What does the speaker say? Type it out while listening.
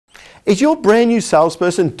Is your brand new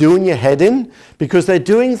salesperson doing your head in because they're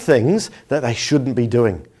doing things that they shouldn't be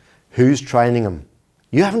doing? Who's training them?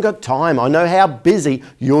 You haven't got time. I know how busy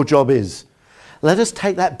your job is. Let us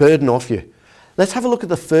take that burden off you. Let's have a look at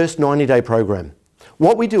the first 90-day program.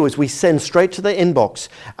 What we do is we send straight to their inbox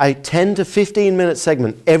a 10 to 15 minute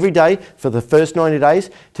segment every day for the first 90 days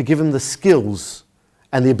to give them the skills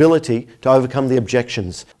and the ability to overcome the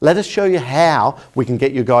objections. Let us show you how we can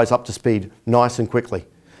get you guys up to speed nice and quickly.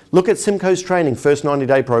 Look at Simcoe's training first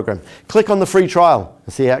 90-day program. Click on the free trial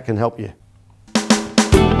and see how it can help you.